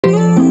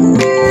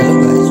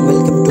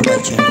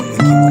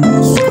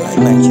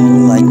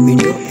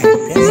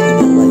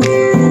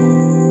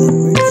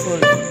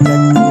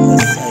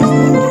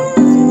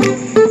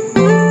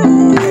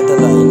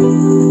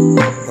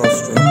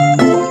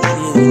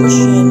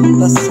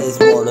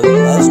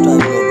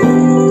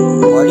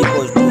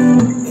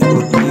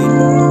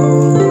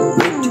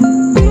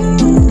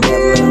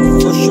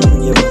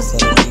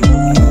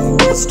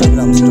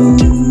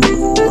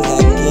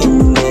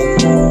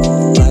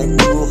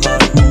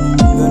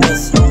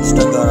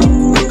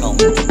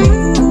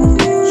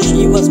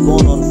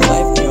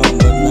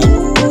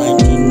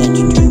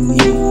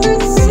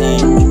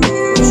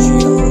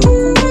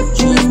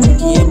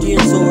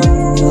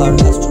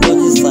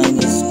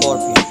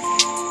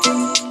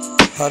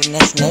Her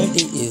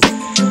nationality is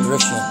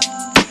Russian.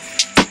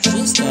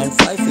 She stands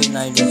 5 feet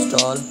 9 inches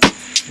tall,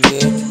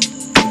 weight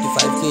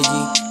 85 kg,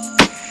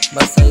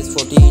 bust size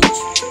 40 inch,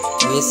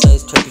 waist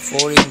size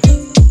 34 inch,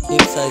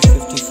 hip size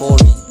 54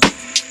 inch.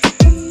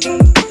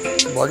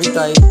 Body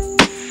type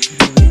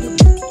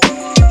BBW.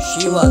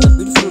 She was a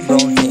beautiful